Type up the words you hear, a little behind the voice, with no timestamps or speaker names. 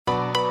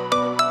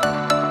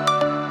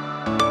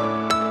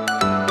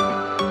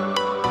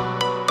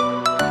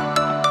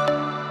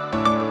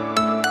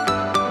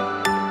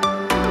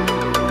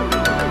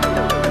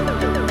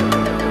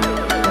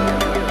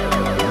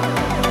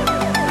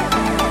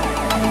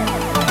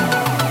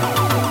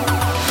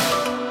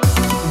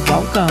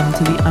welcome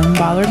to the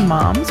Unbothered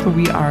Moms, where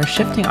we are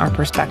shifting our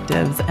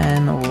perspectives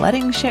and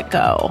letting shit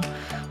go.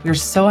 We're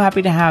so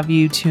happy to have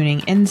you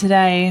tuning in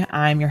today.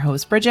 I'm your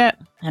host, Bridget.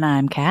 And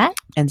I'm Kat.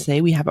 And today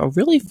we have a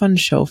really fun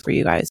show for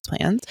you guys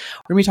planned.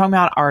 We're going to be talking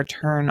about our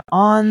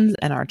turn-ons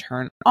and our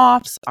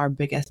turn-offs, our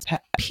biggest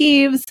pet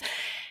peeves,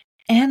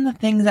 and the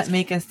things that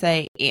make us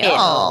say, ew.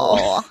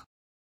 Are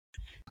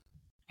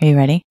you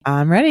ready?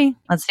 I'm ready.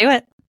 Let's do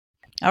it.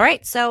 All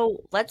right,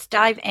 so let's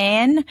dive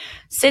in.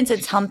 Since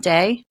it's hump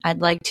day,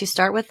 I'd like to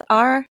start with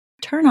our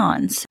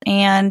turn-ons.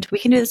 And we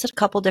can do this a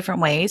couple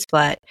different ways,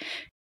 but,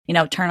 you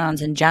know,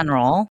 turn-ons in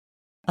general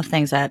of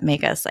things that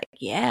make us like,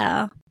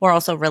 yeah, or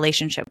also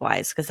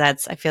relationship-wise, because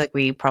that's, I feel like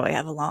we probably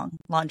have a long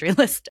laundry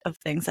list of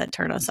things that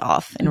turn us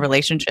off in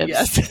relationships.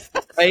 Yes.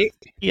 Right?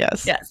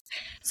 Yes. Yes.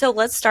 So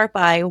let's start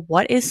by,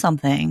 what is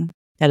something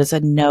that is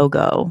a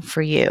no-go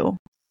for you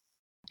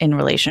in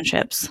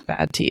relationships?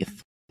 Bad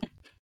teeth.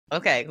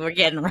 Okay, we're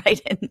getting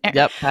right in there.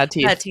 Yep, bad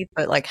teeth. Bad teeth,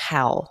 but like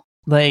how?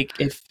 Like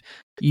if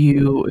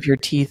your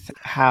teeth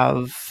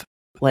have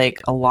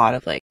like a lot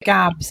of like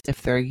gaps,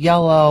 if they're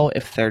yellow,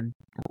 if they're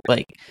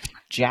like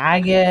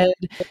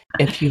jagged,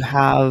 if you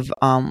have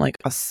like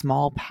a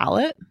small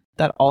palate,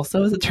 that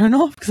also is a turn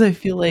off, because I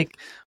feel like,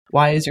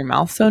 why is your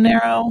mouth so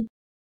narrow?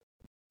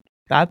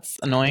 That's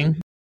annoying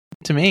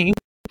to me.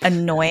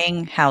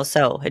 Annoying? How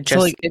so? It just So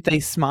like if they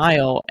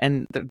smile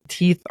and the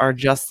teeth are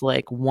just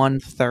like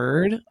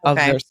 1/3 of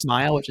their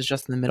smile, which is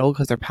just in the middle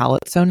because their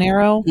palate's so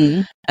narrow,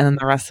 and then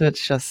the rest of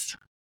it's just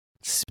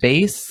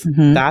space,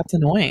 that's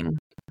annoying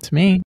to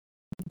me.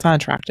 It's not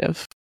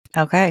attractive.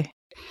 Okay.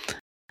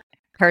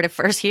 Heard it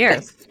first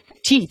here.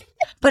 Teeth.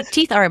 But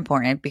teeth are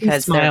important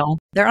because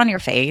they're on your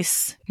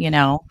face, you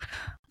know.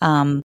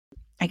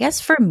 I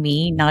guess for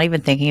me, not even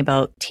thinking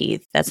about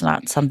teeth, that's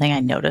not something I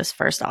notice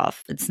first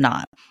off. It's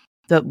not.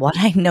 But what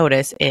I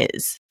notice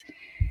is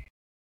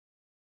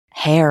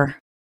hair.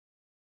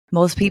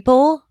 Most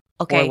people,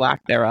 Or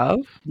lack thereof.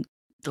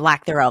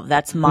 Lack thereof.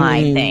 That's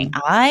my thing.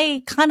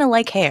 I kind of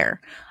like hair.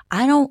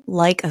 I don't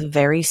like a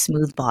very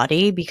smooth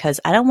body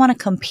because I don't want to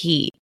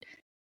compete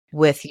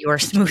with your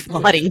smooth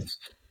body.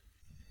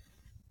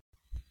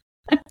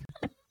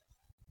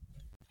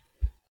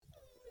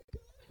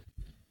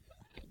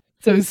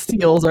 So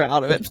steals are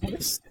out of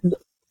it.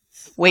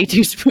 Way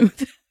too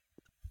smooth.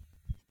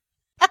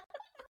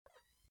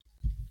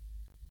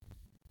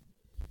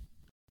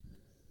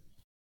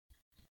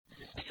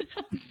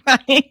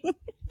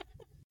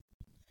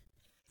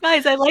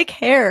 Guys, I like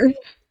hair.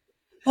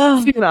 Oh,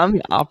 I'm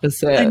the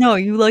opposite. I know,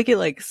 you like it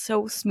like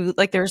so smooth,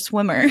 like they're a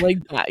swimmer. Like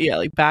yeah,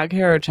 like back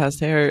hair or chest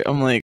hair. I'm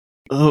like,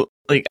 oh,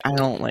 like I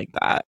don't like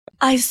that.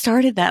 I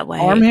started that way.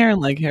 Arm hair and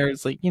leg hair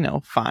is like, you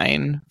know,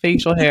 fine.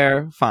 Facial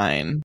hair,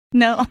 fine.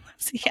 No,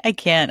 see, I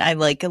can't. I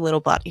like a little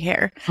body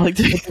hair. I like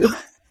to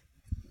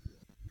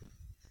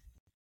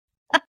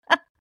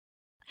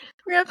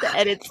We have to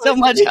edit so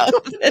much out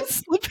of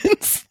this.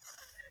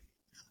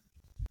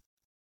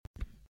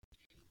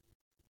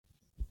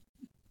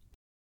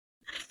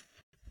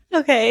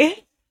 Okay.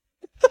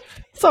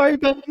 Sorry,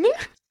 Ben.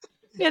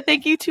 Yeah,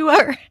 thank you to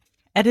our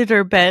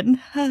editor,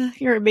 Ben.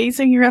 You're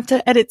amazing. You have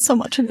to edit so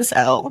much of this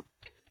out.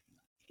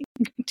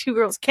 Two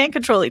girls can't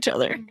control each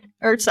other.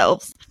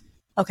 Ourselves.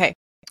 Okay.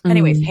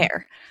 Anyways,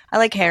 hair. I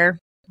like hair.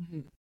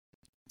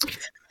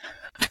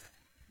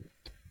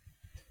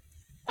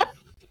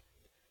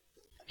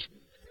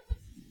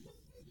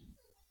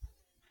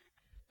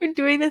 We're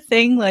doing the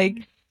thing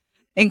like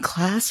in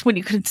class when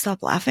you couldn't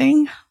stop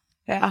laughing.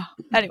 Yeah.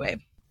 Anyway.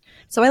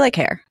 So I like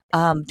hair.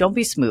 Don't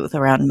be smooth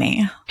around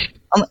me.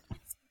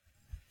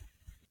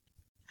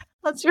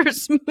 Unless you're a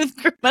smooth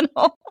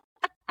criminal.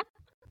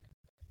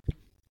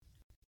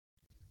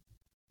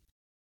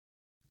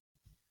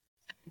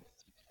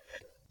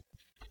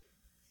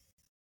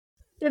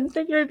 Didn't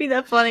think it would be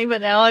that funny, but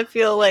now I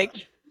feel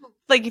like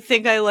you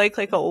think I like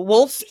a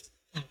wolf.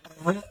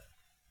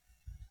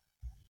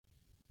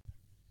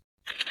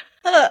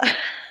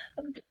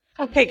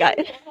 Okay,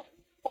 guys.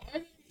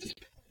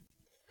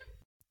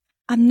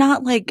 I'm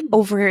not like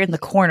over in the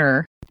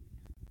corner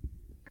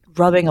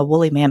rubbing a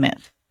woolly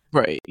mammoth.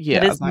 Right.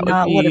 Yeah. That is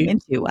not what I'm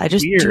into. I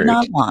just do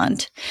not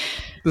want.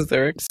 Because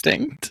they're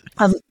extinct.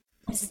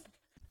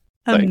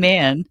 A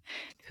man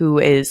who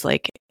is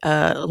like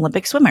an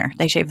Olympic swimmer.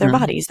 They shave their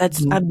bodies.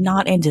 I'm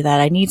not into that.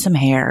 I need some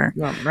hair.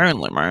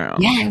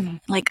 Yeah.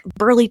 Like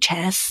burly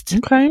chest.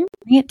 Okay.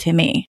 Bring it to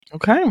me.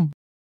 Okay.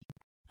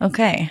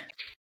 Okay.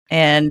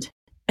 And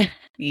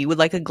you would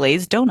like a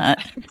glazed donut.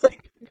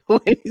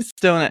 Glazed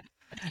donut.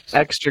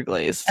 Extra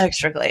glazed.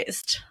 Extra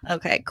glazed.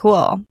 Okay,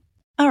 cool.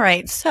 All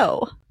right.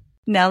 So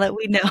now that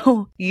we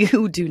know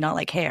you do not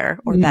like hair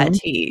or bad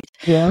teeth,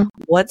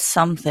 what's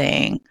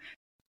something,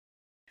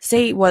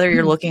 say whether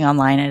you're looking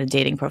online at a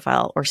dating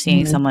profile or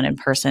seeing someone in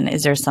person,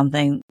 is there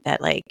something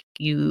that like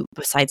you,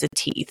 besides the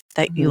teeth,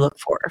 that you look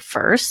for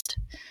first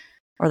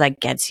or that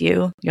gets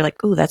you? You're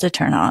like, ooh, that's a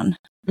turn on.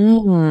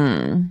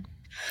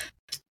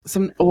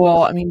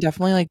 Well, I mean,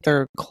 definitely like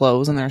their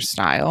clothes and their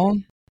style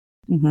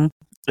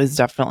is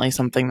definitely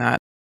something that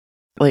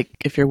like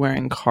if you're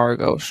wearing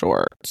cargo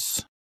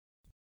shorts,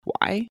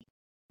 why?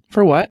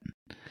 For what?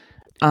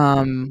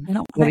 I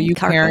don't what are you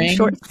cargo carrying?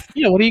 Shorts.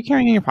 Yeah, what are you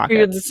carrying in your pocket?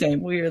 We're the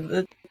same. We're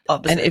the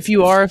opposite. And if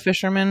you are a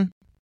fisherman,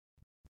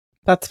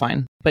 that's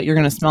fine. But you're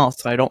gonna smell,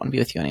 so I don't want to be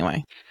with you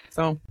anyway.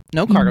 So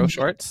no cargo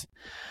shorts.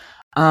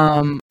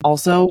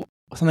 Also,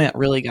 something that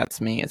really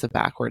gets me is a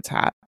backwards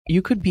hat.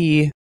 You could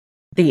be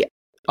the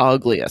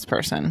ugliest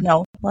person.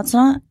 No, let's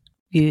not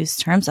use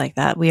terms like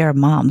that. We are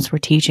moms. We're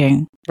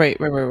teaching. Right.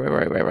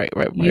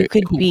 You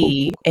could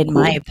be, in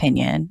my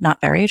opinion,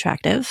 not very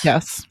attractive.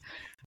 Yes.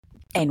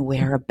 And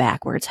wear a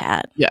backwards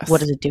hat. Yes.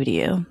 What does it do to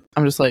you?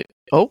 I'm just like,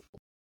 oh,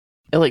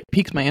 it like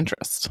piques my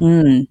interest.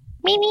 Me.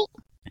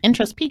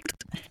 Interest peaked.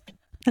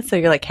 So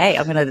you're like, hey,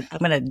 I'm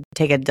gonna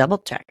take a double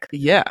check.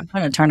 Yeah. I'm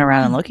gonna turn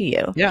around and look at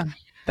you. Yeah.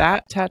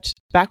 That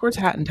backwards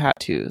hat and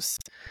tattoos.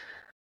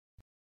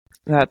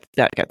 That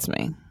gets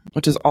me,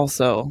 which is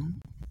also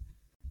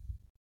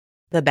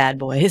the bad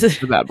boys.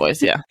 The bad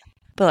boys, yeah.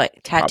 But like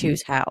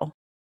tattoos, how?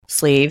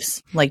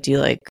 Sleeves? Like, do you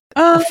like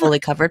a fully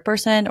covered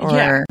person? Or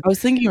yeah, I was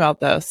thinking about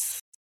this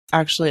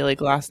actually,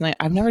 like last night.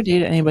 I've never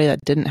dated anybody that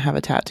didn't have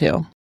a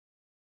tattoo.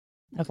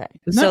 Okay,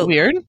 isn't that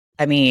weird?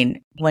 I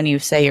mean, when you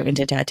say you're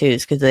into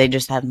tattoos, because they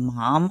just have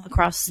mom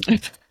across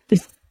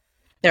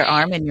their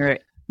arm, and you're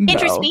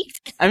interesting.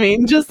 I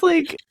mean, just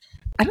like,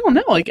 I don't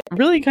know, like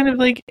really kind of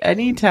like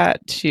any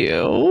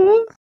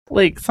tattoo,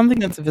 like something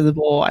that's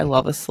visible. I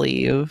love a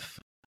sleeve.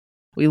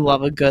 We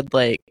love a good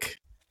like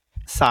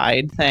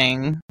side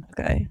thing.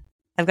 Okay,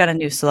 I've got a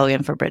new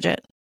slogan for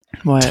Bridget.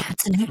 What?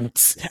 Tats and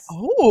hats.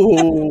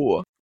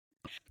 Oh,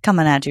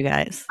 coming at you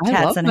guys. I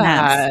Tats love and that.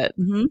 Hats.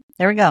 Mm-hmm.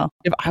 There we go.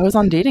 If I was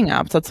on dating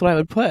apps, that's what I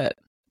would put.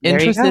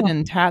 Interested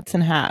in tats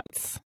and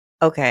hats.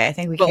 Okay, I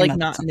think we but came like up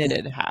not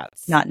knitted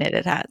hats. Not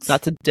knitted hats.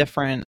 That's a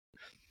different.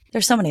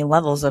 There's so many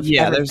levels of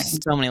everything. There's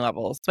so many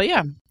levels. But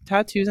yeah,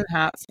 tattoos and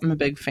hats, I'm a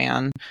big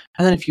fan.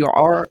 And then if you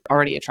are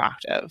already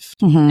attractive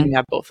and you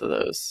have both of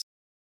those,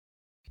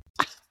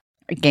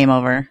 game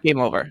over. Game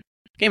over.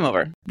 Game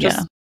over.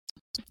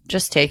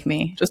 Just take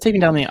me. Just take me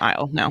down the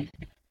aisle now.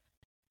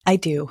 I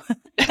do.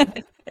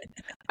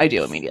 I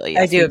do immediately.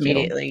 Yes, I do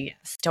immediately.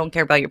 Yes. Don't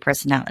care about your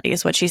personality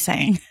is what she's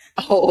saying.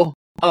 Oh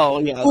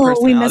yeah.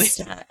 Oh, we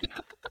missed that.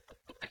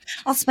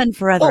 I'll spend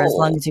forever as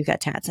long as you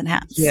got tats and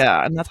hats.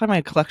 Yeah, and that's why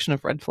my collection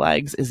of red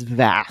flags is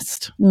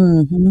vast.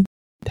 Mm-hmm.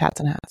 Tats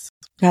and hats.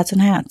 Tats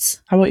and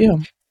hats. How about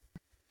you?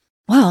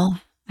 Well,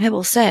 I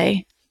will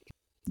say,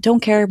 don't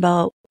care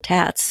about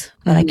tats,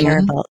 but I care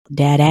about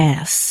dad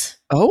ass.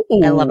 Oh.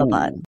 I love a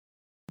butt.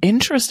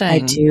 Interesting. I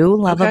do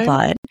love a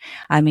butt.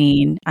 I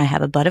mean, I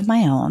have a butt of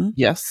my own.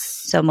 Yes.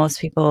 So most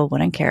people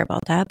wouldn't care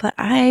about that, but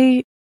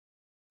I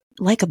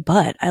like a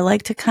butt. I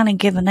like to kind of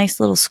give a nice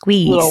little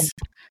squeeze.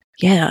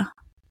 Yeah.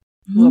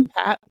 Little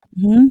pat.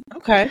 Mm-hmm.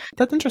 Okay.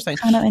 That's interesting.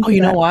 Oh,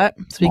 you know what?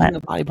 Speaking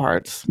of body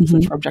parts,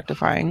 since we're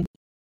objectifying,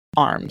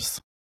 arms.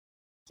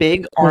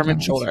 Big arm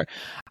and shoulder.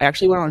 I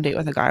actually went on a date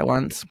with a guy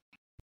once.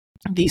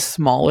 The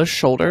smallest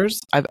shoulders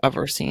I've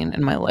ever seen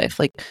in my life.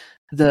 Like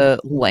the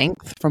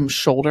length from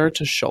shoulder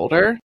to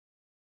shoulder.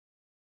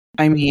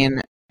 I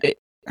mean,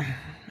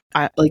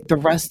 like the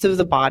rest of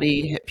the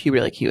body hit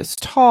puberty. Like he was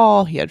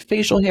tall, he had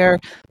facial hair,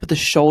 but the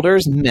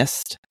shoulders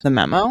missed the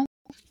memo.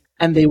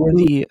 And they were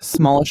the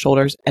smallest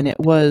shoulders, and it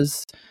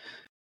was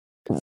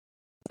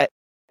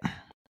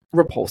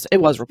repulsive.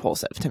 It was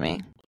repulsive to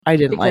me. I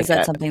didn't like it. Because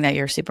that's something that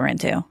you're super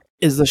into.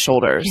 Is the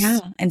shoulders. Yeah.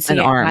 And see,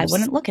 arms. I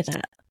wouldn't look at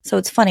that. So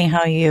it's funny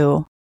how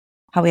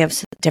we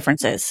have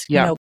differences.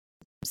 Yeah. You know,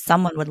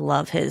 someone would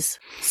love his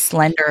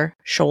slender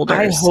shoulders.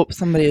 I hope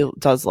somebody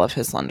does love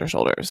his slender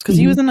shoulders, because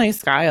he was a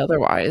nice guy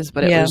otherwise,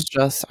 but it was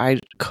just, I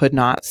could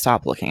not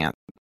stop looking at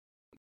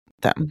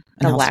them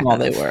and how small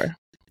they were.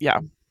 Yeah.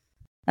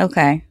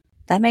 Okay.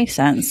 That makes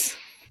sense.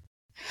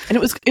 And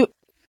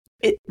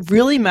it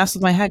really messed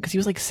with my head because he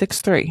was like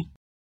 6'3".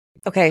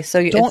 Okay,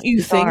 so don't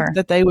you think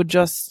that they would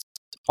just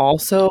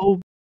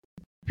also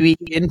be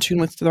in tune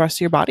with the rest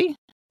of your body?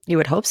 You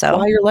would hope so.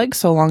 Why are your legs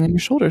so long and your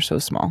shoulders so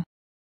small?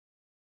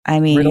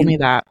 I mean, riddle me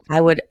that. I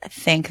would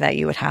think that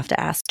you would have to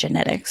ask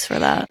genetics for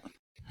that.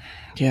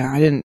 Yeah, I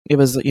didn't. It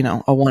was,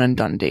 a one and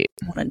done date.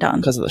 One and done.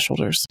 Because of the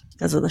shoulders.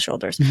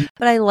 Mm-hmm.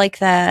 But I like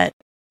that,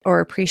 or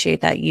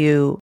appreciate that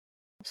you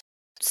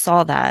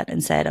saw that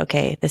and said,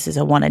 okay, this is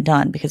a one and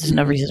done, because there's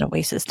no reason to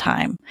waste his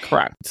time.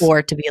 Correct.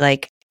 Or to be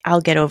like, I'll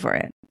get over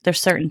it.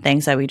 There's certain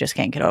things that we just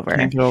can't get over.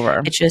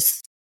 It's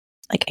just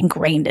like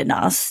ingrained in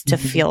us to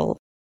feel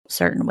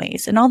certain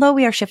ways. And although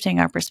we are shifting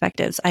our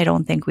perspectives, I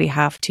don't think we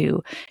have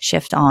to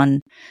shift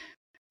on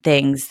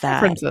things that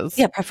preferences.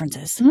 Yeah,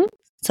 preferences. Mm-hmm.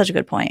 Such a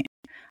good point.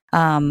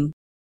 But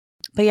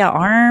yeah,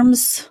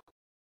 arms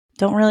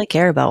don't really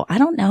care about. I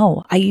don't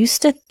know. I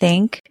used to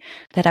think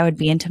that I would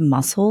be into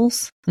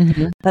muscles,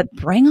 but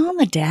bring on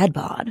the dad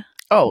bod.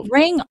 Oh,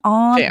 bring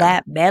on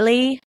that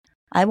belly.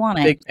 I want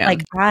it.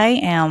 Like, I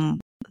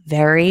am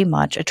very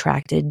much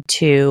attracted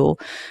to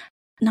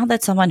not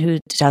that someone who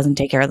doesn't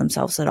take care of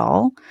themselves at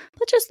all,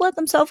 but just let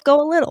themselves go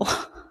a little.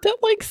 That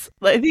likes,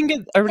 I think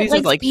everybody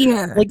says like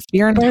beer, likes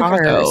beer and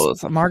burgers,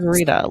 tacos, a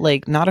margarita,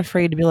 like not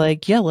afraid to be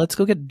like, yeah, let's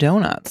go get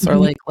donuts, or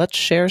like let's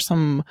share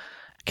some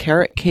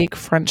carrot cake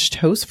French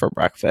toast for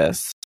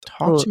breakfast.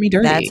 Talk to me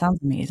dirty. That sounds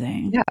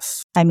amazing.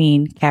 Yes. I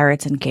mean,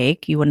 carrots and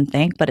cake, you wouldn't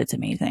think, but it's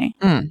amazing.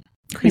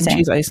 Cream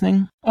cheese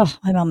icing. Oh,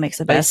 my mom makes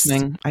the best.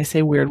 Icing. I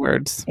say weird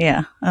words.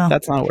 Yeah. Oh.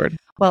 That's not a word.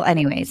 Well,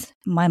 anyways,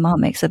 my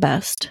mom makes the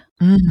best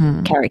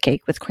carrot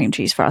cake with cream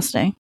cheese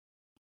frosting.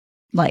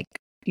 Like,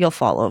 you'll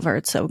fall over.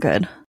 It's so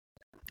good.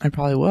 I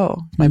probably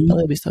will. My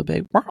belly will be so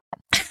big.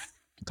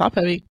 Top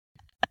heavy.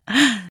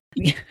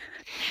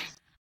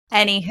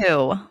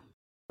 Anywho,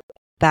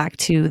 back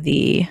to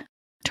the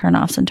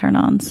turn-offs and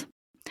turn-ons.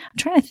 I'm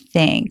trying to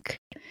think.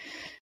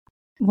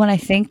 When I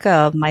think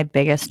of my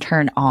biggest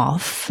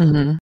turn-off,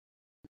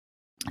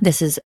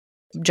 this is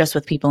just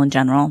with people in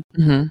general,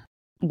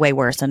 way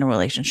worse in a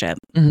relationship.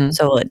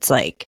 So it's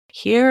like,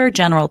 here are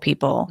general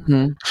people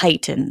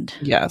heightened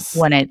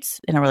when it's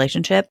in a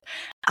relationship.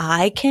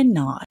 I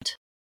cannot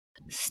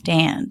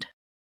stand,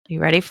 are you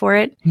ready for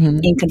it?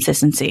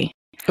 Inconsistency.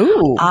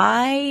 Ooh.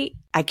 I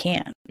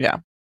can't. Yeah.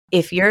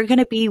 If you're going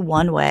to be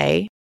one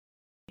way,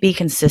 be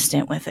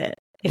consistent with it.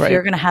 If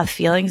you're going to have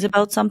feelings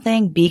about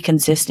something, be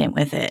consistent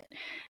with it.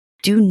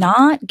 Do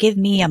not give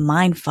me a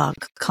mind fuck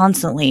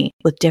constantly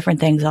with different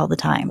things all the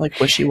time. Like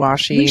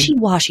wishy-washy.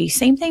 Wishy-washy.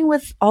 Same thing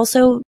with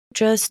also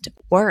just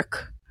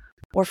work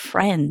or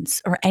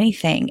friends or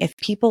anything. If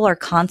people are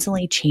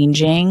constantly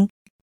changing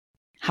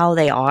how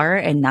they are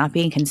and not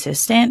being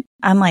consistent,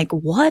 I'm like,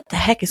 what the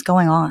heck is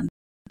going on?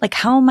 Like,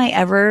 how am I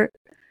ever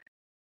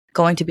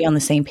going to be on the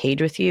same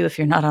page with you if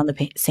you're not on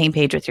the same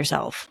page with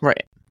yourself?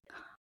 Right.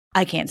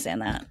 I can't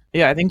stand that.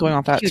 Yeah, I think going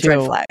off that Huge too,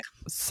 red flag.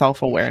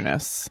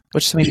 Self-awareness,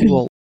 which so many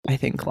people I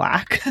think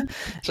lack.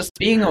 Just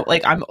being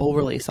like, I'm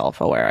overly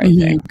self-aware, I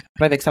think,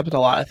 but I've accepted a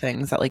lot of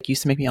things that like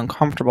used to make me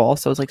uncomfortable,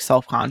 so it's like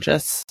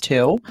self-conscious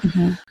too.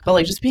 But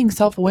like just being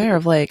self-aware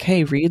of like,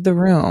 hey, read the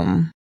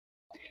room,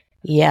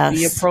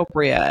 be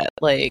appropriate,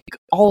 like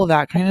all of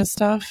that kind of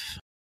stuff.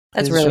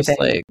 That's really just big.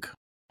 Like,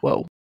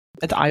 whoa,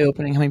 it's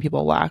eye-opening how many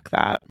people lack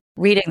that.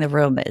 Reading the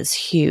room is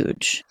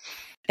huge.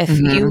 If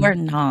you are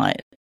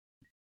not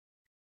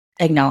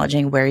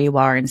acknowledging where you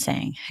are and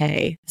saying,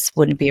 hey, this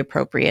wouldn't be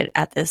appropriate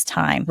at this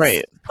time.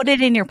 Right. Put it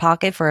in your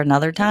pocket for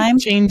another time.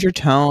 Change your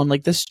tone.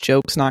 Like, this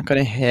joke's not going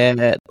to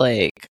hit.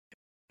 Like,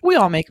 we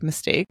all make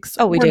mistakes.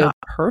 Oh, we're not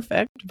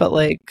perfect, but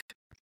like,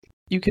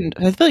 you can,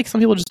 I feel like some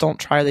people just don't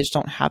try. They just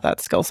don't have that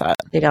skill set.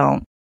 They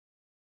don't.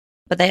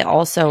 But they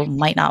also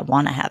might not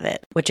want to have it,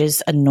 which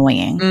is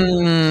annoying.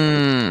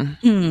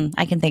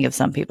 I can think of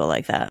some people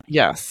like that.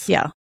 Yes.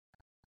 Yeah.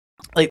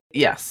 Like,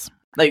 yes.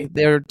 Like,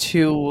 they're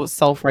too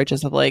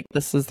self-righteous of like,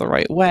 this is the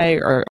right way,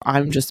 or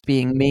I'm just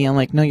being me. I'm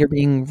like, no, you're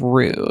being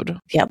rude.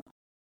 Yep.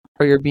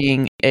 Or you're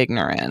being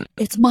ignorant.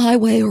 It's my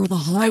way or the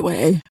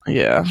highway.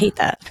 Yeah. I hate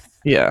that.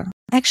 Yeah.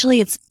 Actually,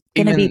 it's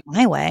going to be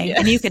my way,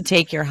 and you can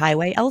take your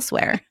highway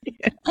elsewhere.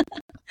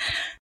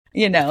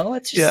 You know,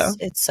 it's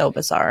just, it's so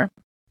bizarre.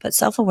 But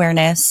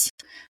self-awareness,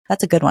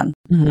 that's a good one.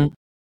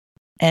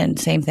 And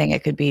same thing,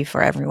 it could be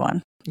for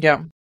everyone.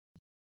 Yeah.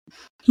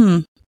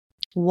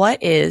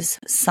 What is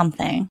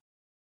something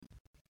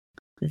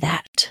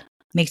that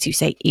makes you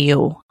say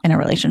ew in a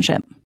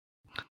relationship?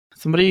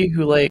 Somebody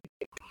who like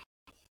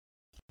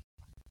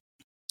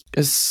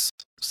is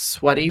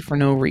sweaty for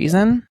no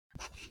reason.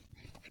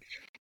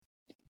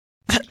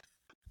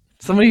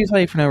 Somebody who's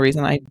sweaty for no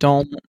reason. I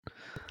don't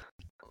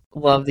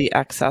love the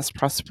excess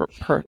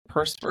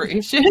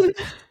perspiration.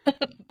 I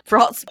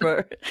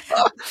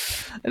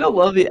don't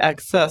love the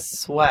excess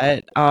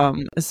sweat,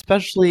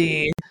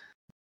 especially,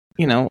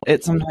 you know,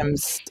 it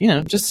sometimes, you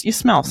know, just you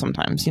smell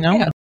sometimes, you know?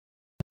 Yeah.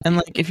 And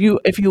like if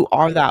you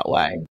are that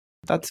way,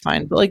 that's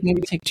fine. But like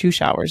maybe take 2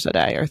 showers a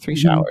day or 3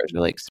 showers,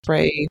 or like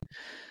spray,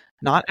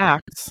 not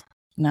Axe.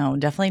 No,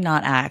 definitely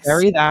not Axe.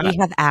 Bury that. We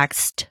have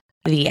axed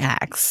the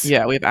Axe.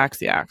 Yeah, we have Axe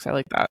the Axe. I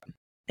like that.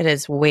 It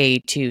is way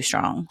too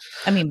strong.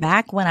 I mean,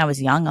 back when I was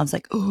young, I was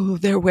like, oh,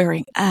 they're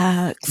wearing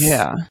Axe.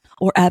 Yeah.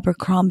 Or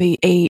Abercrombie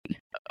 8.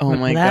 Oh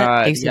my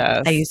God,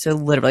 I used to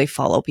literally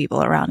follow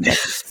people around. Like,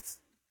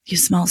 you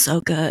smell so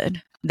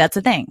good. That's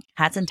the thing.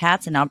 Hats and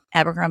tats and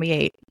Abercrombie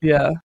 8.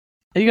 Yeah.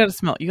 You gotta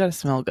smell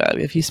good.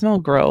 If you smell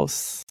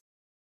gross,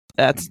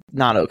 that's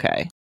not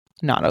okay.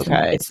 Not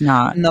okay. It's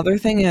not. Another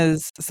thing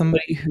is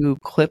somebody who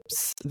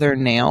clips their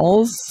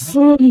nails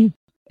in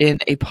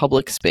a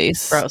public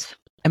space. Gross.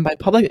 And by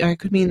public, I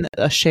could mean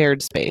a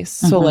shared space.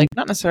 So like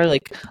not necessarily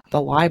like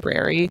the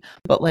library,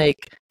 but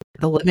like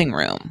the living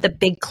room. The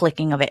big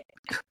clicking of it.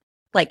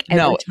 Like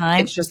every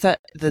time. It's just that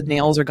the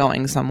nails are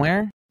going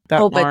somewhere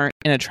that aren't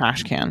in a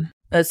trash can.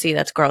 Let's see,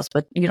 that's gross.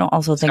 But you don't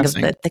also think of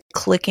the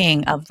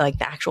clicking of like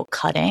the actual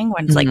cutting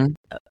when it's like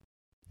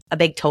a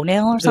big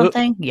toenail or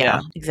something.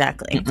 Yeah,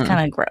 exactly. It's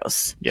kind of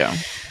gross. Yeah.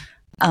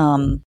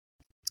 But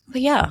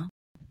yeah.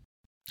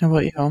 How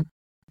about you?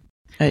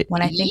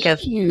 When I think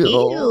of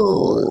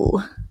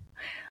ew,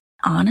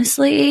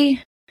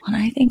 honestly, when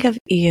I think of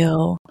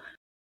ew,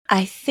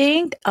 I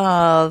think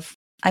of,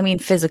 I mean,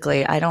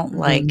 physically, I don't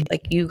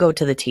like you go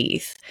to the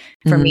teeth.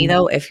 For me,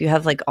 though, if you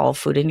have like all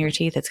food in your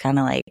teeth, it's kind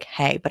of like,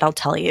 hey, but I'll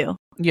tell you.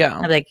 Yeah.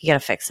 I'm like, you got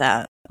to fix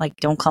that. Like,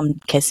 don't come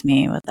kiss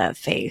me with that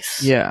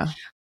face. Yeah.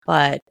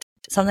 But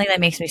something that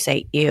makes me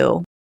say,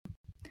 ew,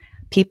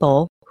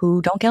 people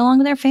who don't get along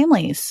with their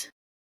families.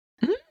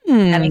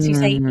 That makes me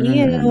say,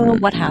 ew,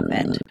 what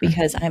happened?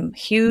 Because I'm a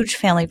huge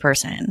family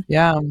person.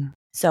 Yeah.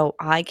 So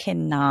I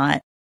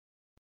cannot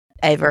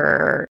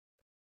ever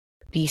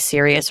be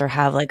serious or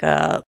have like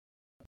a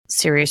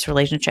serious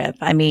relationship.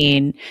 I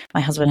mean, my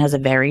husband has a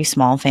very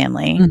small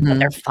family, but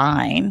they're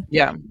fine.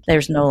 Yeah.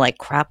 There's no like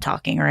crap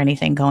talking or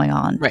anything going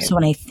on. Right. So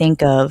when I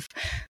think of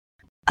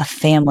a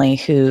family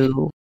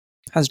who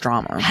has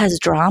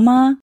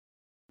drama,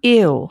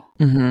 ew,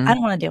 I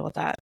don't want to deal with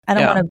that. I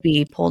don't want to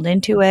be pulled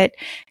into it,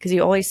 because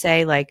you always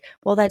say like,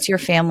 well, that's your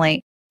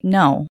family.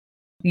 No,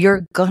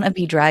 you're going to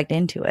be dragged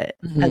into it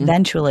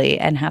eventually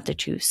and have to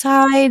choose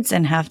sides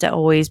and have to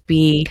always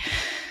be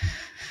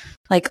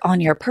like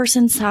on your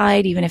person's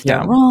side, even if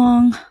they're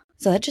wrong.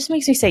 So that just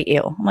makes me say,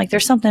 ew. I'm like,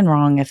 there's something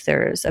wrong if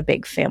there's a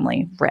big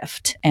family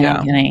rift and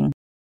I'm getting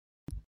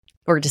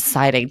or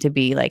deciding to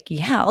be like,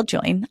 yeah, I'll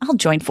join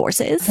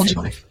forces. Want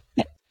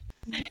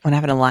to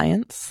have an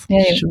alliance?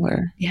 Yeah.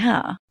 Sure.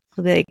 Yeah.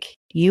 Like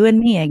you and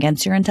me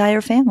against your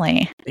entire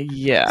family.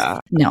 Yeah.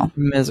 No.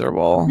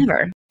 Miserable.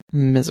 Never.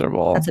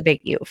 Miserable. That's a big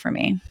ew for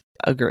me.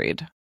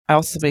 Agreed. I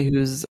also somebody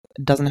who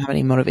doesn't have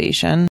any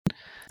motivation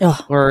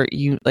or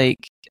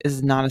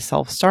is not a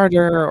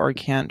self-starter or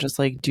can't just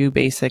like do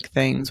basic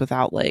things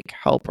without like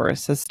help or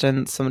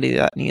assistance. Somebody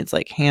that needs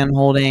like hand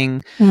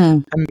holding.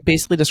 I'm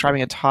basically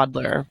describing a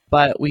toddler,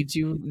 but we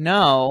do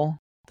know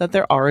that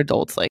there are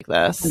adults like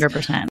this.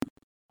 100%.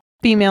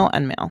 Female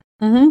and male.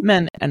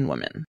 Men and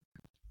women.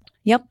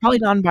 Yep. Probably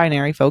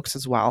non-binary folks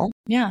as well.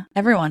 Yeah.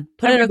 Everyone.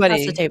 Put it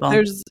across the table.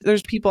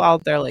 There's people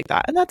out there like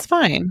that, and that's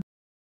fine.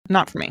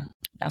 Not for me.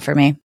 Not for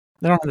me.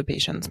 I don't have the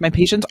patience. My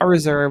patience are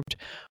reserved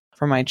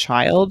for my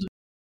child,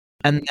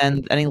 and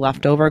then any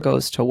leftover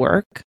goes to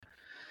work.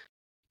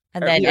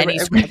 And then any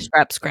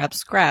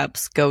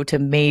scraps go to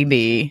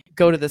maybe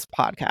go to this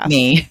podcast.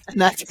 Me. And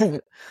that's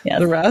it. Yes.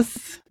 The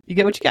rest, you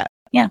get what you get.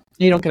 Yeah.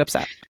 You don't get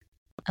upset.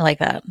 I like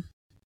that.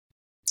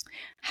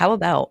 How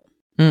about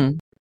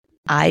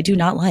I do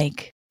not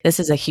like, this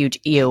is a huge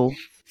ew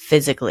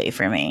physically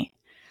for me.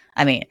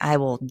 I mean, I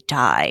will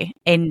die.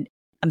 And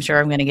I'm sure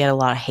I'm going to get a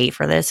lot of hate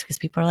for this because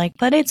people are like,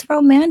 but it's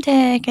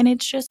romantic. And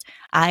it's just,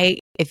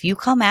 if you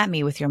come at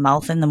me with your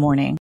mouth in the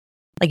morning,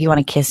 like you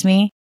want to kiss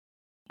me,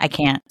 I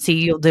can't. See,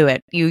 you'll do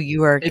it.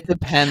 You are. It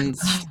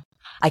depends.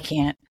 I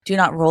can't. Do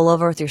not roll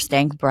over with your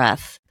stank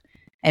breath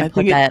and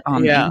put that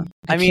on me.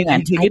 I mean,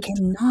 I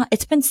cannot.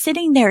 It's been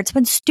sitting there. It's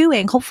been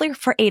stewing, hopefully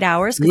for 8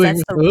 hours, because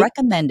that's the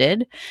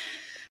recommended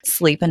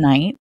sleep a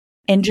night.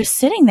 And just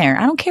sitting there.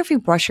 I don't care if you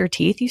brush your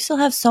teeth. You still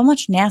have so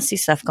much nasty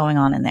stuff going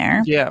on in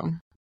there. Yeah.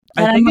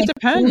 I think it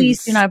depends.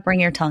 Please do not bring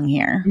your tongue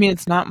here. I mean,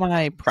 it's not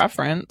my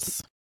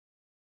preference.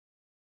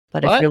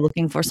 But if you're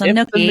looking for some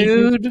nookie, the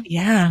mood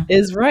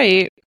is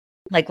right.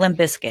 Like Limp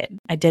Bizkit.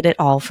 I did it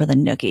all for the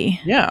nookie.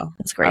 Yeah.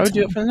 That's great. I would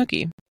do it for the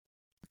nookie.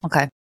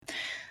 Okay.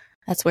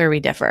 That's where we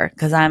differ.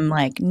 Because I'm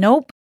like,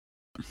 nope.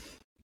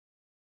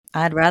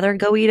 I'd rather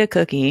go eat a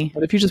cookie.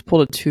 What if you just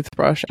pulled a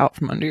toothbrush out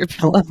from under your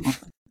pillow?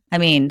 I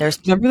mean,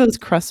 remember those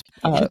breath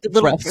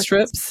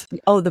strips?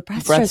 Oh, the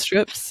breath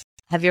strips.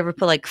 Have you ever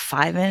put like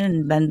 5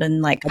 in and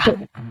been like...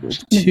 I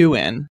put 2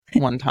 in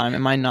one time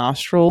in my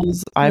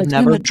nostrils. I've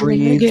never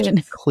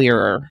breathed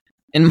clearer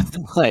in my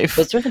life.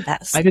 Those are the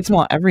best. I could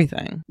smell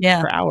everything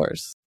for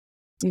hours.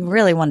 You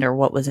really wonder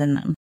what was in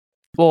them.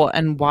 Well,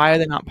 and why are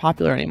they not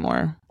popular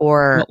anymore?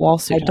 Or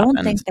I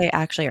don't think they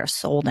actually are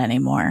sold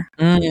anymore.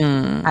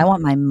 I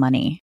want my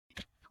money.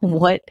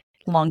 What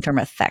long-term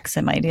effects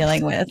am I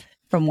dealing with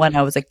from when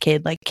I was a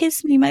kid? Like,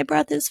 kiss me, my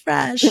breath is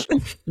fresh.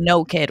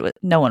 No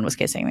one was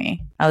kissing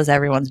me. I was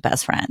everyone's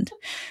best friend.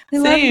 I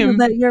love you,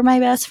 but you're my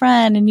best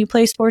friend and you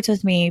play sports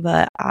with me,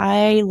 but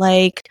I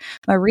like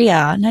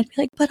Maria. And I'd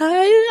be like, but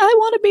I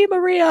want to be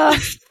Maria.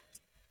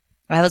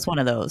 I was one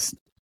of those.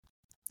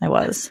 I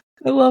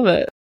love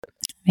it.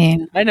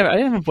 Man. I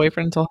didn't have a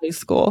boyfriend until high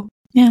school.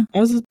 Yeah. I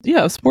was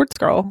a sports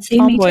girl. See,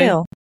 me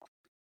too.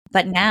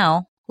 But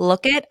now,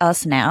 look at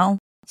us now.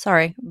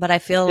 Sorry, but I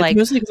feel like...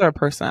 mostly because of our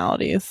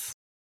personalities.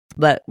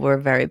 But we're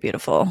very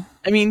beautiful.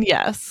 I mean,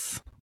 yes.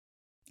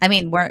 I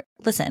mean, we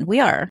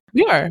are.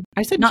 We are.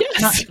 I said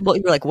yes. Well,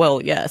 you're like,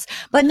 well, yes.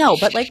 But no,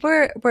 but like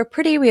we're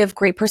pretty, we have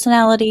great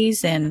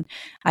personalities. And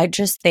I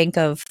just think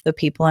of the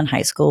people in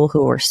high school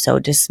who were so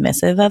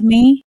dismissive of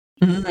me.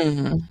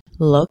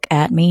 Look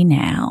at me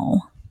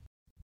now.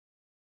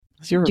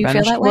 Do you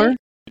feel that way?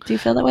 Do you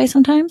feel that way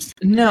sometimes?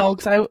 No,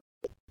 because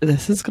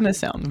this is going to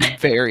sound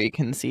very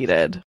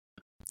conceited.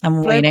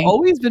 I'm waiting. I've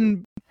always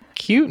been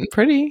cute and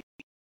pretty.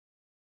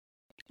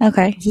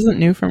 Okay. This isn't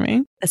new for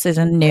me. This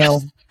isn't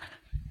new.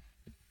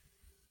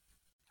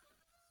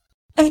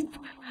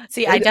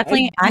 See, I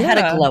had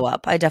a glow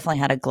up. I definitely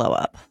had a glow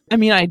up. I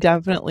mean, I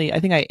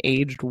think I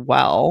aged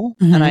well.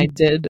 And I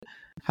did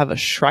have a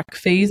Shrek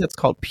phase that's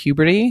called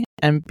puberty.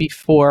 And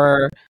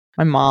before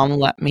my mom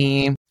let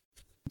me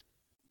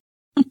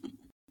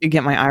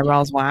get my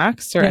eyebrows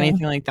waxed or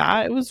anything like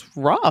that, it was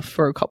rough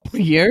for a couple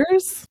of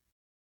years.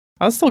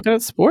 I was still good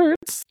at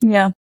sports.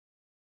 Yeah.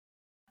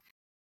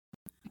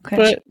 Okay.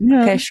 But,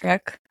 yeah. Okay,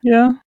 Shrek.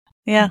 Yeah.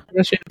 Yeah.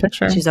 I see a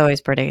picture. She's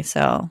always pretty,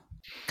 so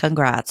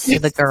congrats to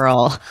the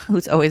girl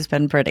who's always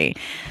been pretty.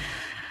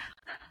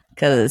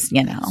 Because,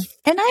 you know.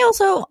 And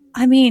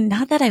I mean,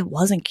 not that I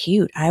wasn't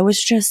cute. I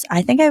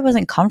think I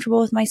wasn't comfortable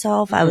with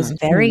myself. I was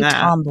very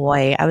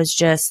tomboy. I was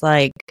just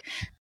like,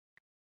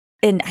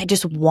 and I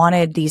just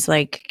wanted these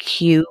like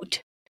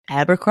cute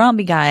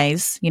Abercrombie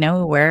guys, you know,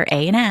 who wear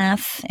A and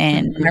F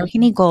and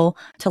American Eagle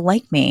to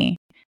like me.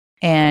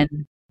 And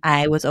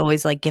I was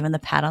always like given the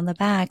pat on the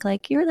back,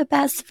 like, you're the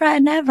best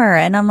friend ever.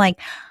 And I'm like,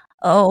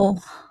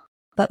 oh,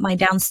 but my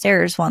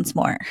downstairs wants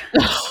more.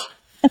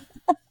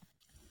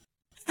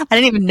 I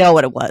didn't even know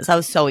what it was. I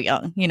was so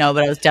young, you know,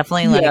 but I was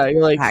definitely like, yeah,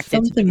 you're like,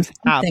 something's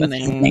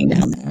happening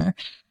down there.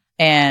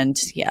 And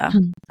yeah.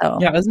 So.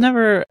 Yeah, I was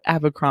never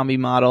Abercrombie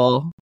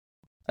model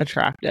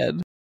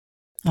attracted.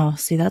 Oh,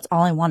 see, that's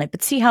all I wanted.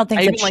 But see how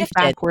things have shifted. Like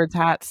backwards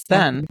hats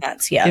then.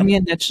 Yeah. Give me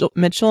a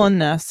Mitchell and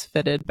Ness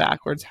fitted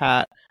backwards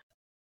hat.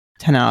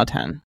 10 out of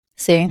 10.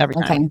 See? Every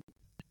time. Okay.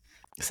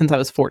 Since I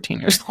was 14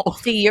 years old.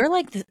 See, you're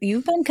like,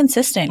 you've been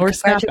consistent. Or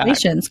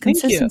congratulations.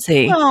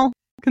 Consistency. Well,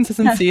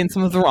 consistency in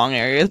some of the wrong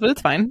areas, but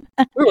it's fine.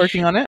 We're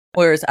working on it.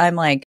 Whereas I'm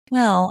like,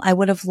 well, I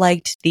would have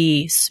liked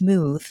the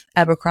smooth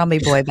Abercrombie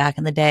boy back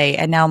in the day.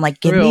 And now I'm like,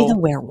 give me the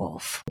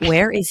werewolf.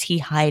 Where is he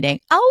hiding?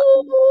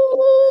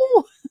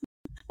 Oh!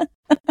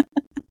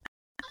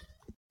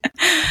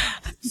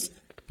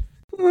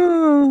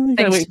 You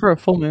gotta wait for a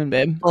full moon,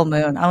 babe. Full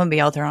moon. I'm gonna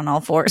be out there on all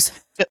fours.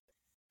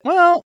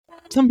 Well,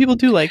 some people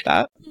do like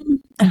that.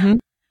 Mm-hmm.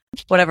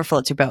 Whatever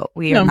floats your boat.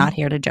 We are not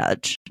here to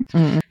judge.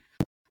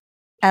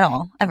 At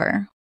all.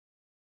 Ever.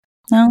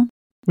 No?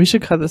 We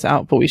should cut this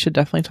out, but we should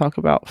definitely talk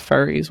about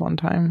furries one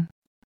time.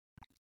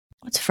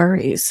 What's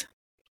furries?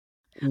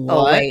 What?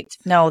 Oh, wait.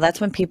 No, that's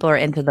when people are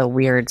into the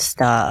weird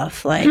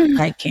stuff. Like,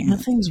 I can't.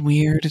 Nothing's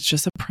weird. It's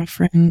just a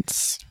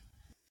preference.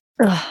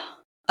 Ugh.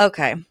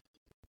 Okay.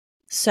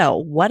 So,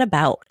 what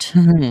about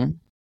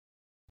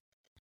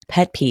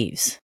pet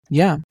peeves?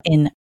 Yeah.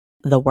 In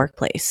the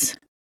workplace.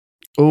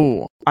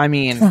 Oh, I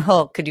mean.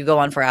 Oh, could you go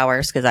on for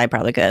hours? Because I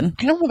probably could.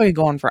 I don't know if I could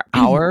go on for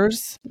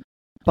hours,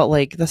 but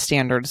like the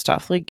standard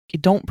stuff. Like,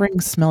 don't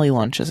bring smelly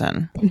lunches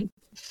in.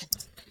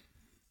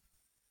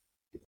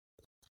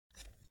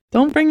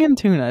 Don't bring in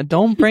tuna.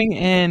 Don't bring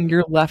in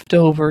your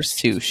leftover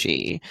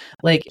sushi.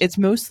 Like, it's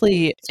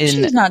mostly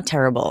Sushi's not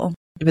terrible.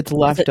 If it's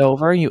left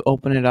over, you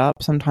open it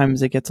up.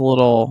 Sometimes it gets a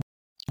little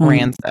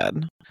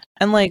rancid.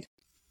 And like,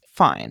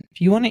 fine.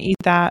 If you want to eat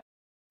that,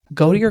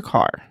 go to your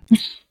car.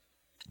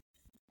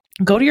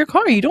 Go to your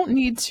car. You don't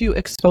need to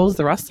expose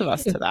the rest of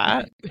us to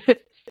that.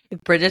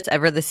 If Bridget's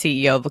ever the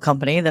CEO of a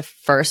company, the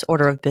first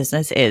order of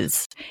business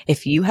is,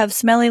 if you have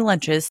smelly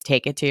lunches,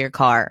 take it to your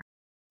car.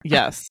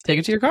 Yes, take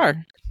it to your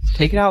car.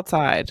 Take it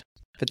outside.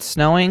 If it's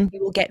snowing,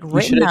 you will get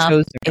written up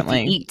if you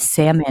eat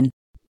salmon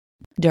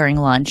during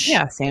lunch.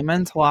 Yeah,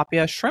 salmon,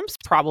 tilapia. Shrimp's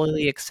probably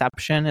the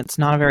exception. It's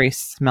not a very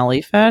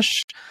smelly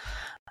fish.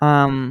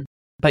 But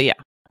yeah,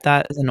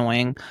 that is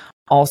annoying.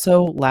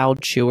 Also,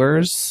 loud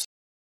chewers.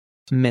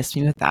 Miss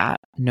me with that.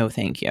 No,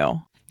 thank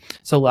you.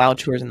 So loud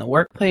chewers in the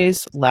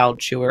workplace, loud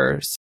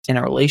chewers in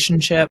a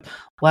relationship,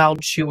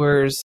 loud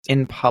chewers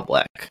in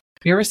public.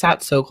 Have you ever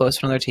sat so close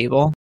to another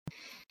table?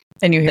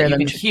 And you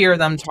can hear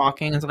them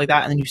talking and stuff like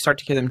that, and then you start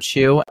to hear them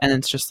chew, and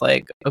it's just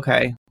like,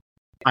 okay,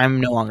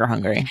 I'm no longer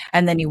hungry.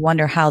 And then you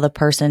wonder how the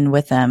person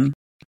with them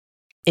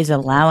is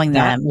allowing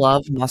them. That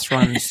love must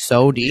run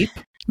so deep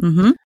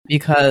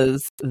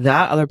because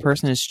that other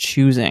person is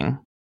choosing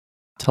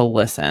to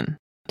listen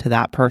to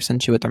that person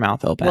chew with their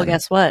mouth open. Well,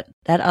 guess what?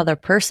 That other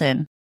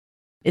person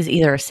is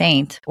either a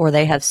saint or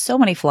they have so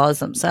many flaws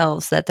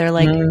themselves that they're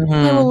like,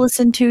 I will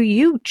listen to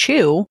you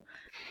chew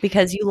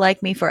because you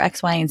like me for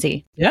X, Y, and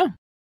Z. Yeah.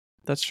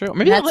 That's true.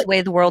 Maybe that's the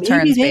way the world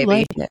turns,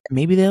 baby.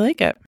 Maybe they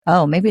like it.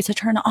 Oh, maybe it's a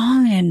turn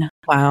on.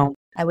 Wow.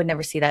 I would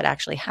never see that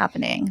actually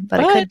happening,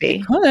 but it could be.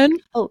 It could.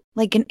 Oh,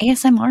 like an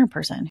ASMR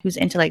person who's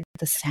into like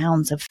the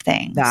sounds of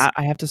things. That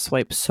I have to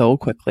swipe so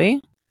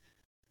quickly.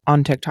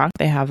 On TikTok,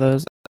 they have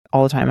those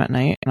all the time at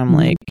night. And I'm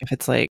like, if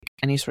it's like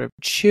any sort of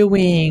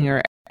chewing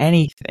or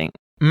anything,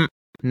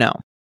 no.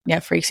 Yeah,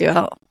 it freaks you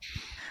out.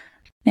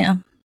 Yeah.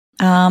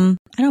 I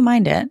don't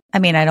mind it. I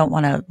mean, I don't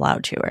want a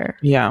loud chewer.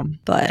 Yeah.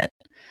 But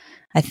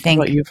I think.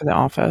 What about you for The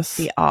Office?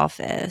 The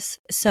Office.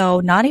 So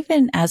not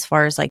even as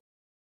far as like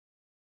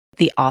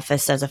the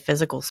office as a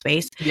physical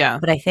space. Yeah.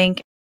 But I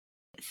think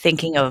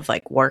thinking of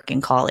like work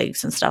and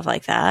colleagues and stuff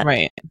like that.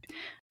 Right.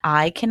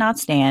 I cannot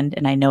stand,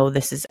 and I know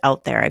this is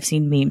out there. I've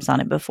seen memes on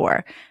it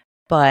before.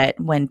 But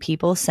when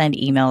people send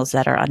emails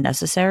that are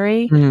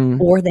unnecessary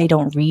or they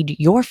don't read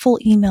your full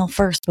email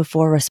first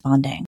before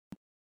responding.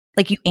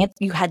 Like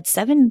you had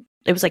 7,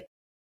 it was like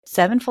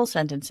 7 full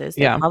sentences.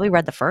 They probably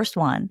read the first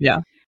one. Yeah.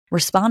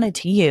 responded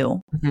to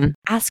you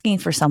asking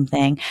for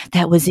something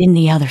that was in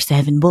the other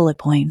 7 bullet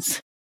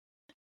points.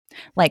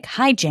 Like,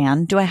 hi,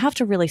 Jan, do I have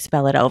to really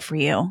spell it out for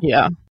you?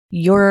 Yeah.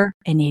 You're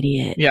an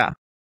idiot. Yeah.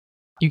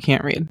 You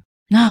can't read.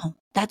 No,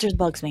 that just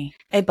bugs me.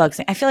 It bugs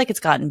me. I feel like it's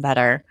gotten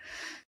better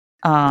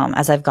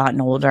as I've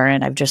gotten older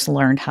and I've just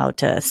learned how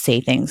to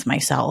say things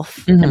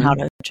myself and how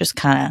to just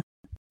kind of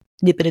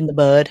nip it in the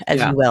bud,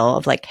 as you will,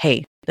 of like,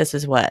 hey, this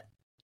is what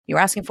you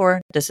were asking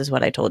for. This is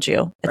what I told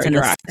you. It's in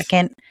the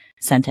second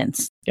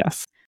sentence.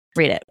 Yes.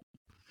 Read it.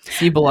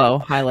 See below,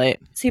 highlight.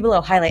 See below,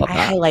 highlight. I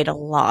highlight a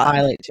lot. I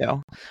highlight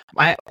too.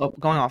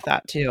 Going off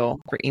that too,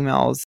 for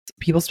emails,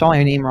 people spell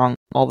my name wrong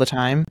all the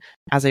time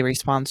as a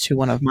response to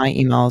one of my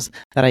emails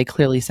that I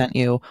clearly sent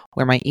you,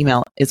 where my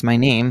email is my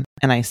name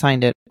and I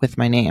signed it with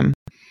my name,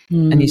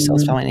 and you still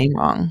spell my name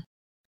wrong.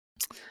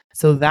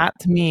 So that,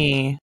 to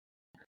me,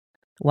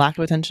 lack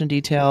of attention to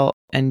detail,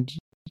 and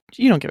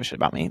you don't give a shit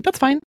about me. That's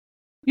fine.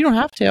 You don't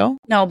have to.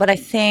 No, but I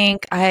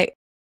think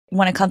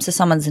when it comes to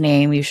someone's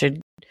name, you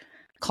should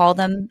call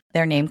them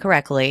their name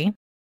correctly.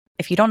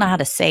 If you don't know how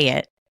to say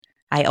it,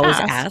 I always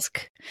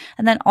ask.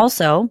 And then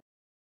also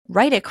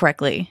write it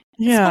correctly.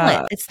 Yeah.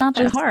 Spell it. It's not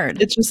that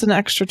hard. It's just an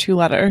extra 2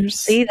 letters.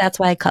 See, that's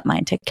why I cut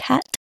mine to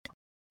cat.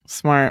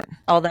 Smart.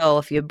 Although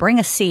if you bring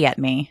a C at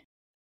me,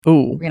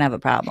 ooh, we're going to have a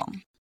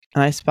problem.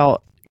 And I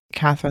spelled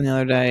Catherine the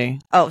other day.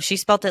 Oh, she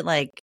spelled it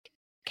like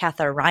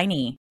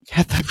Catherine.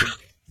 Catherine.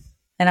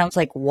 And I was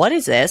like, what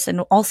is this? And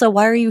also,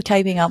 why are you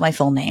typing out my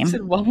full name? I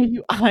said, why are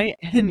you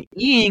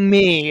INEing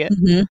me?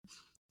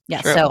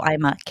 Yeah, true. So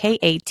I'm a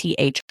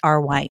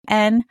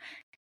Kathryn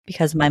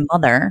because my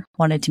mother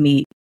wanted to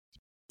be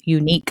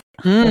unique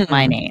with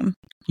my name.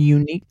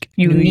 Unique.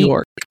 New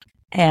York.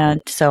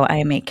 And so I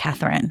am a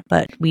Catherine,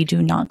 but we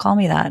do not call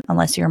me that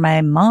unless you're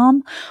my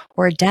mom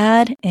or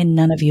dad, and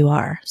none of you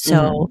are.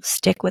 So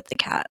stick with the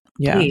cat,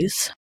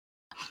 please.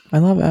 I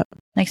love it.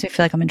 Makes me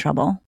feel like I'm in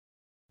trouble.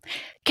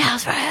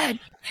 Catherine,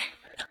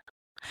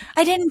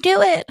 I didn't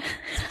do it.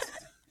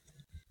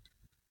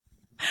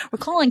 We're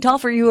calling to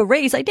offer you a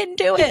raise. I didn't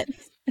do it.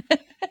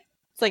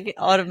 It's like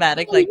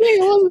automatic, like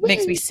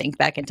makes me sink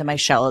back into my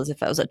shell as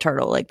if I was a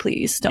turtle. Like,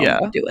 please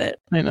don't do it.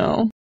 I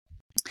know.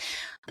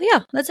 But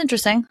yeah, that's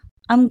interesting.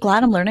 I'm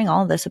glad I'm learning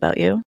all of this about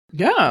you.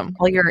 Yeah.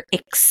 All your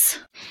icks.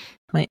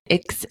 My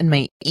icks and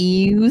my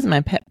eves, my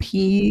pet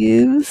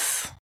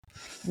peeves.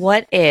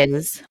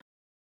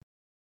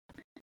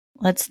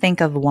 Let's think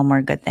of one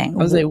more good thing.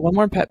 I was like, one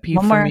more pet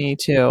peeve for me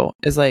too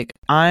is like,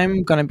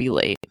 I'm going to be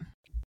late.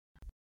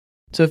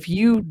 So if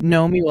you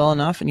know me well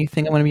enough and you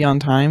think I'm going to be on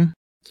time,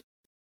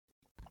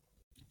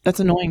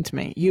 that's annoying to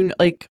me.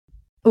 I'm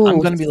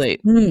going to be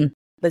late.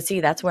 But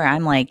see, that's where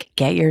I'm like,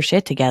 get your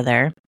shit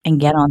together and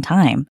get on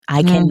time.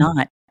 I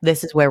cannot.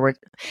 This is why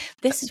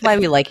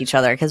we like each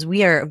other, because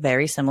we are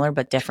very similar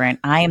but different.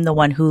 I am the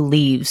one who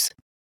leaves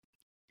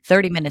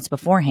 30 minutes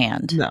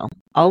beforehand. No,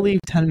 I'll leave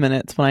 10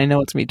 minutes when I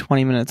know it's going to be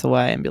 20 minutes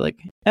away and be like,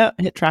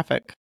 hit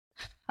traffic.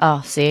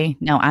 Oh, see?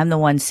 No, I'm the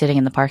one sitting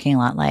in the parking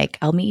lot like,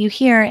 I'll meet you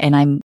here and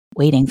I'm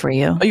waiting for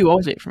you. Oh, you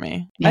always wait for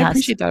me. Yes. I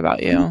appreciate that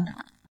about you.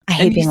 I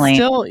hate being late.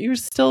 You're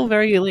still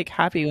very like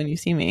happy when you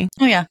see me.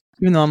 Oh, yeah.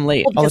 Even though I'm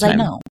late all the time.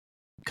 I know.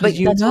 But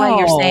that's why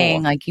you're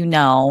saying, like,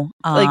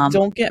 like,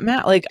 don't get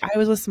mad. Like, I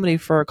was with somebody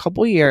for a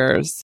couple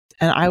years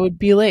and I would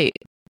be late.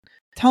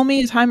 Tell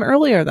me a time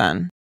earlier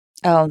then.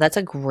 Oh, that's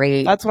a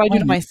great That's what I do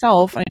to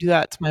myself. I do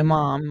that to my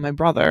mom, my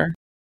brother.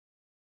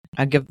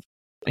 I give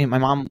my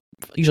mom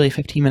usually a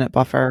 15-minute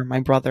buffer. My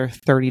brother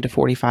 30 to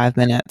 45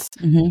 minutes.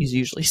 He's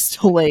usually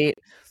still late.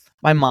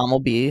 My mom will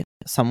be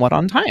somewhat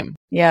on time.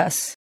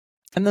 Yes.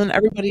 And then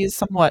everybody is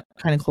somewhat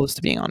kind of close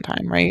to being on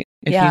time, right?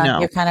 If you know.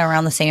 You're kind of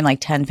around the same like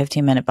 10,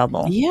 15-minute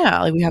bubble.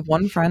 Yeah. Like we have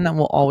one friend that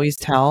will always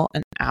tell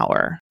an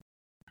hour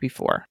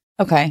before.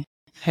 Okay.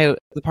 Hey,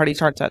 the party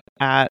starts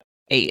at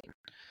 8.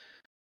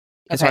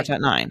 It starts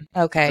at 9.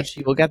 Okay. So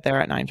she will get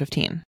there at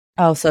 9:15.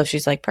 Oh, so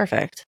she's like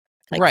perfect.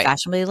 Like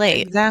fashionably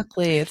late.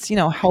 Exactly. It's,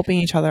 helping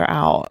each other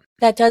out.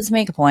 That does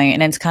make a point.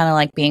 And it's kind of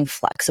like being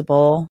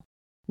flexible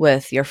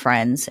with your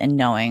friends and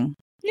knowing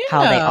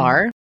how they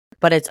are.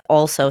 But it's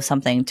also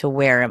something to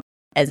where,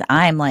 as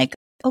I'm like,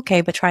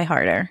 okay, but try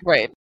harder.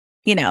 Right.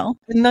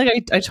 And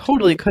like, I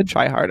totally could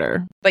try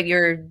harder. But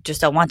you just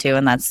don't want to,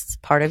 and that's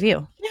part of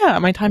you. Yeah.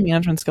 My time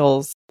management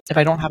skills, if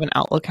I don't have an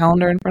Outlook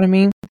calendar in front of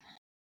me,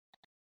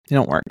 they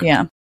don't work.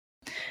 Yeah.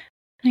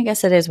 I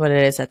guess it is what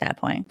it is at that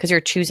point, because you're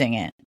choosing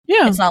it.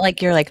 Yeah. It's not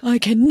like you're like, I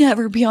can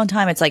never be on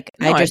time. It's like,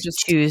 no, I just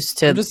choose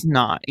to. I'm just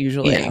not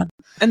usually. Yeah.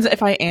 And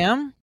if I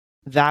am,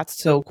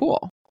 that's so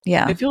cool.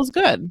 Yeah. It feels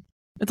good.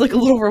 It's like a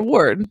little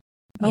reward.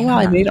 Oh, wow,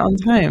 I made it on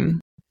time.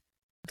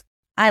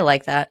 I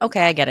like that.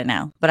 Okay, I get it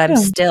now. But I'm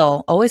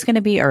still always going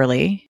to be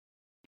early.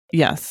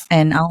 Yes.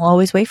 And I'll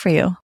always wait for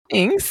you.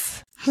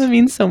 Thanks. That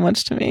means so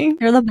much to me.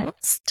 You're the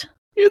best.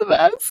 You're the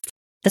best.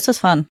 This was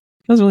fun.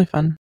 It was really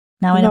fun.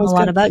 Now I know a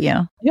lot about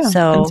you. Yeah.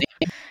 So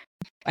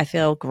I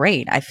feel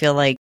great. I feel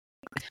like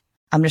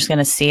I'm just going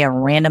to see a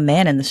random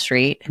man in the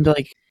street. And be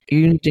like,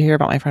 you need to hear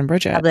about my friend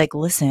Bridget. I'll be like,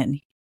 listen,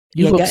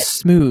 You look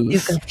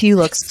smooth. You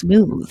look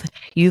smooth.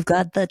 You've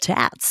got the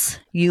tats.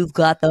 You've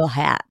got the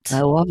hat.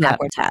 I love that.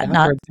 Backwards hat,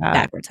 not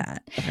backwards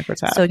hat.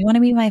 Backwards hat. So do you want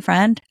to be my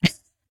friend?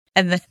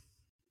 And then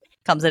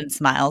comes in and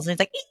smiles. And he's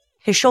like,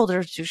 his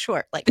shoulders are too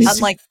short. Like, I'm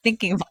like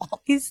thinking of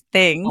all these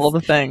things. All the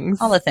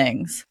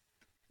things.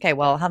 Okay,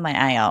 well, I'll have my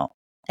eye out.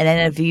 And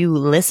then if you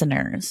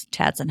listeners,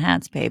 tats and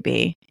hats,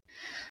 baby.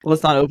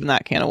 Let's not open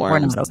that can of worms.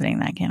 We're not opening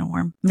that can of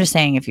worms. I'm just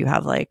saying if you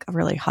have like a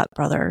really hot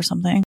brother or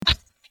something.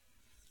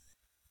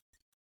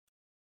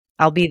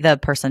 I'll be the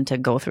person to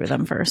go through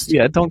them first.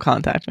 Yeah, don't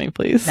contact me,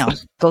 please. No,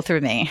 go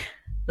through me.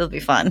 It'll be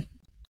fun.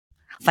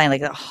 I'll find like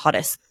the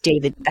hottest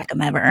David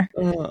Beckham ever.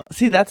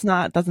 See,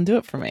 doesn't do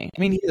it for me. I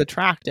mean, he's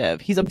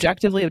attractive. He's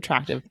objectively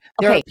attractive.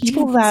 There are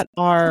people that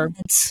are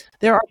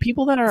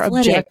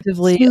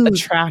objectively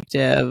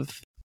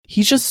attractive.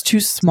 He's just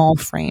too small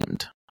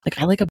framed. Like,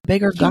 I like a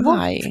bigger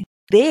guy.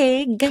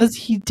 Big. Because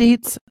he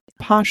dates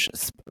Posh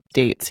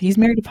dates. He's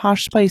married to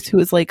Posh Spice, who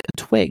is like a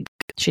twig.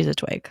 She's a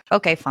twig.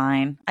 Okay,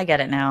 fine. I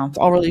get it now. It's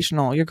all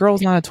relational. Your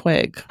girl's not a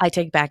twig. I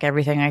take back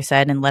everything I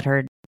said and let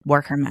her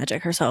work her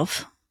magic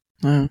herself.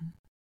 Yeah.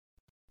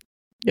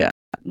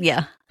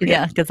 Yeah.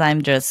 Because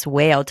I'm just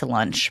way out to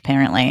lunch,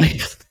 apparently.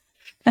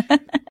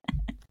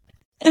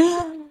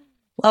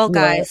 Well,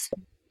 guys,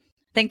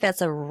 I think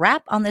that's a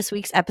wrap on this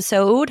week's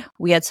episode.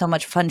 We had so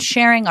much fun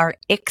sharing our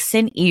icks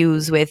and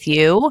ews with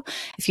you.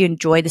 If you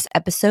enjoyed this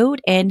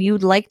episode and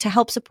you'd like to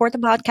help support the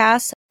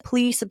podcast,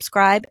 please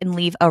subscribe and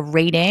leave a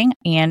rating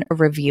and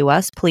review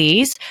us,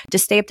 please. To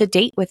stay up to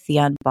date with the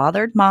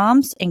Unbothered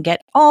Moms and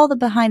get all the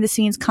behind the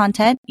scenes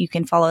content, you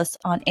can follow us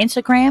on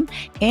Instagram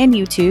and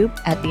YouTube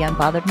at the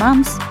Unbothered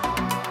Moms.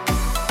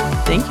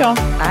 Thank y'all.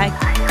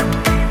 Bye.